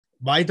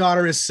My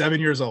daughter is 7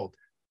 years old,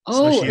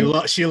 so Oh,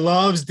 and she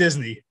loves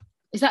Disney.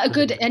 is that a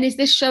good, and is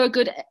this show a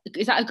good,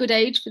 is that a good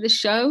age for this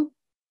show?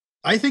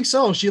 I think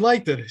so. She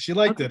liked it. She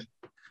liked Okay.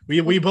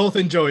 it. We both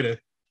enjoyed it.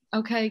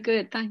 Okay,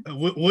 good. Thanks.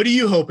 What are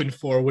you hoping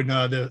for when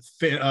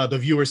the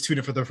viewers tune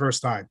in for the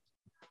first time?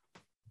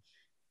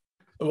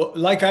 Well,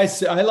 like I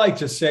said, I like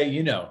to say,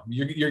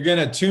 you're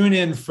going to tune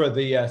in for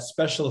the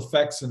special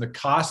effects and the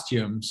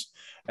costumes,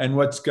 and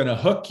what's going to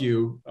hook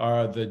you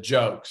are the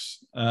jokes,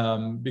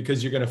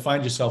 because you're going to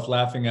find yourself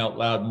laughing out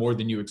loud more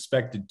than you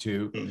expected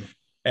to,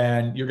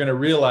 and you're going to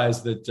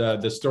realize that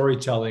the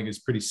storytelling is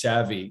pretty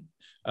savvy.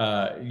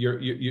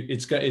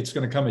 It's going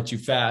to come at you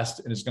fast,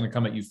 and it's going to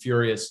come at you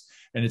furious,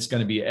 and it's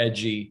going to be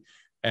edgy,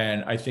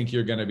 and I think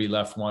you're going to be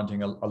left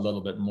wanting a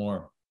little bit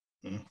more.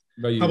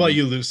 How about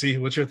you, Lucy?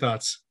 What's your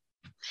thoughts?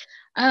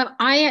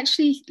 I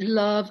actually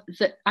love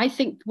that. I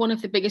think one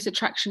of the biggest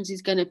attractions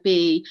is going to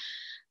be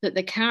that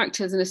the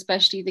characters, and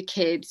especially the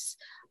kids,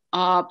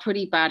 are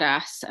pretty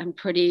badass and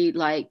pretty,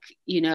 like,